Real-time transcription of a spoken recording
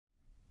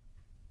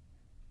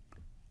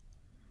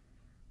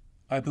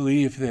I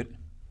believe that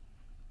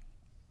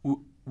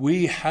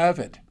we have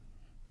it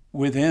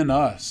within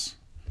us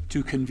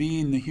to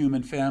convene the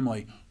human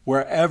family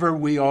wherever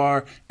we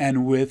are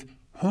and with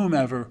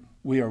whomever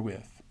we are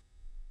with.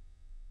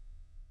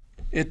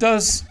 It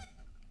does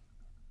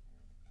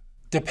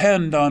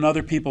depend on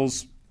other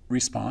people's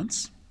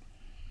response.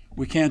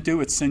 We can't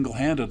do it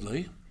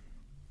single-handedly.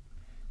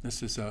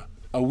 This is a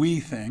we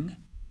thing.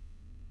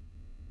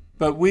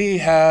 But we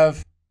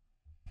have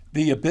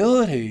the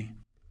ability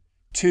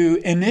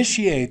to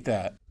initiate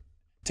that,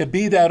 to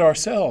be that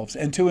ourselves,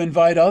 and to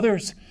invite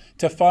others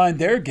to find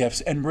their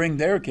gifts and bring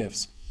their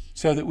gifts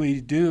so that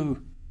we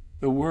do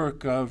the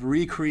work of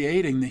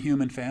recreating the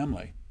human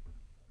family.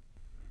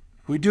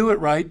 If we do it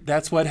right,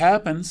 that's what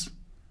happens,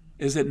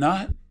 is it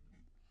not?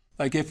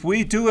 Like if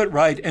we do it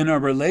right in our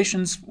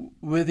relations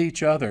with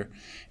each other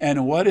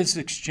and what is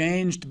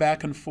exchanged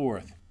back and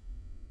forth,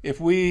 if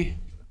we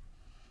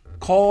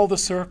call the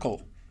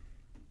circle,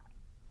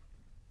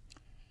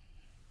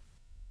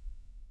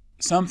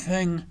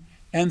 something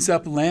ends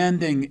up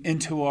landing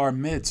into our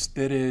midst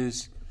that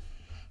is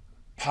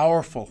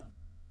powerful.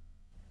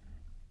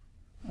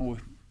 We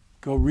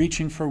go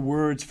reaching for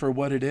words for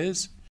what it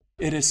is.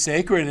 It is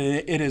sacred,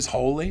 it is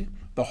holy,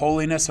 the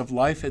holiness of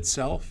life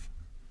itself.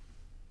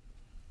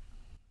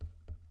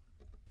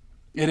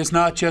 It is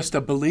not just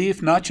a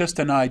belief, not just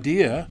an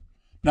idea,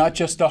 not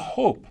just a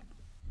hope.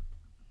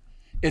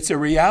 It's a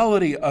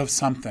reality of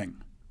something.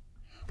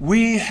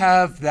 We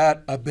have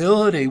that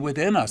ability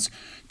within us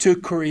to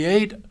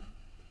create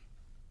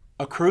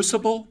a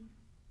crucible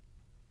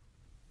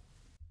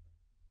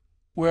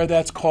where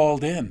that's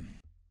called in.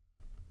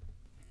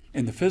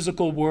 In the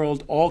physical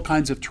world, all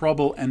kinds of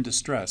trouble and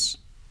distress.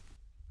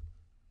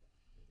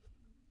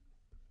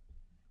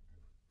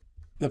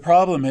 The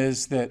problem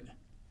is that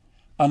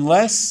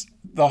unless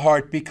the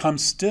heart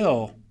becomes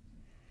still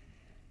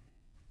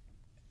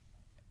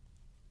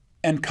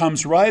and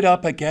comes right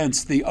up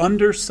against the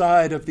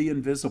underside of the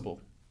invisible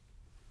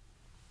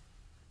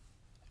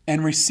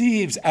and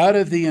receives out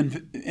of the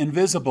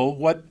invisible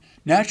what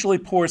naturally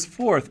pours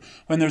forth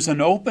when there's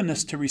an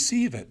openness to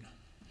receive it,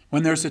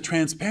 when there's a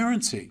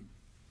transparency.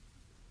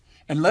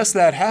 Unless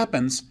that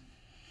happens,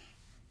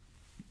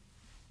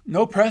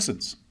 no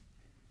presence.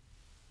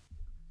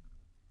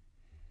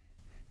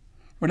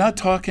 We're not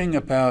talking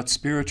about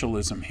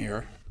spiritualism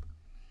here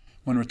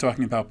when we're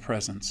talking about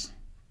presence,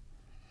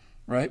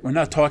 right? We're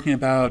not talking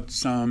about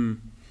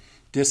some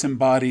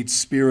disembodied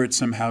spirit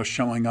somehow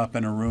showing up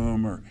in a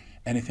room or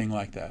anything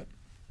like that.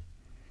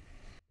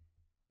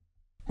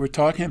 We're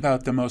talking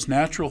about the most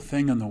natural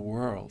thing in the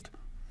world,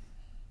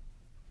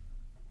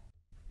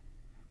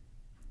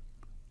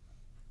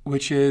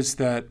 which is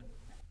that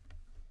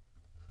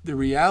the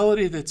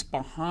reality that's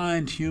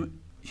behind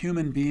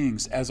human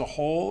beings as a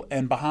whole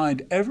and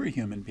behind every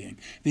human being,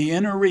 the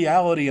inner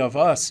reality of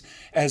us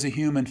as a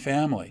human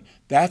family,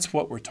 that's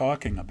what we're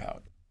talking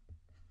about.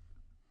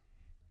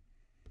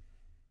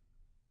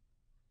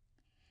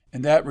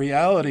 And that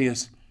reality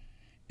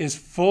is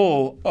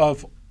full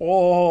of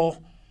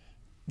all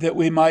that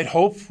we might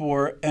hope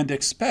for and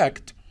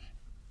expect,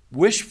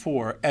 wish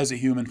for as a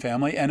human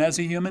family and as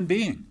a human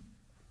being.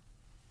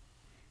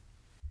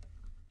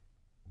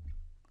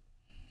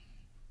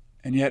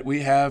 And yet we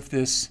have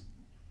this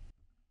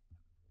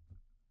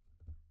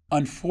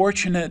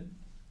unfortunate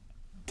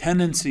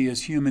tendency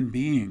as human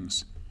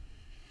beings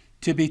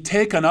to be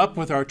taken up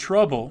with our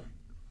trouble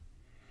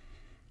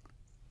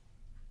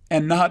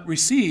and not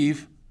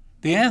receive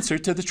the answer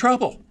to the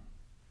trouble.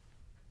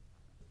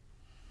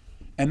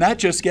 And that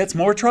just gets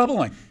more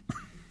troubling.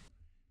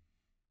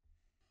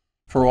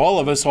 For all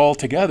of us all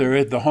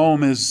together, the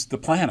home is the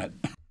planet.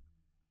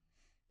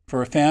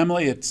 For a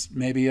family, it's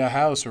maybe a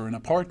house or an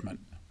apartment.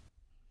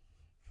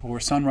 For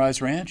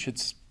Sunrise Ranch,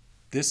 it's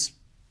this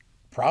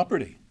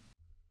property.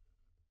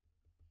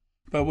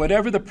 But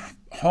whatever the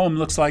home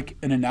looks like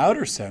in an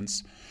outer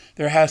sense,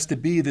 there has to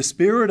be the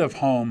spirit of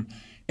home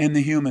in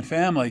the human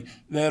family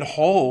that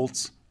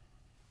holds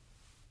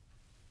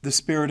the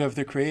spirit of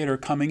the Creator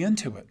coming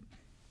into it.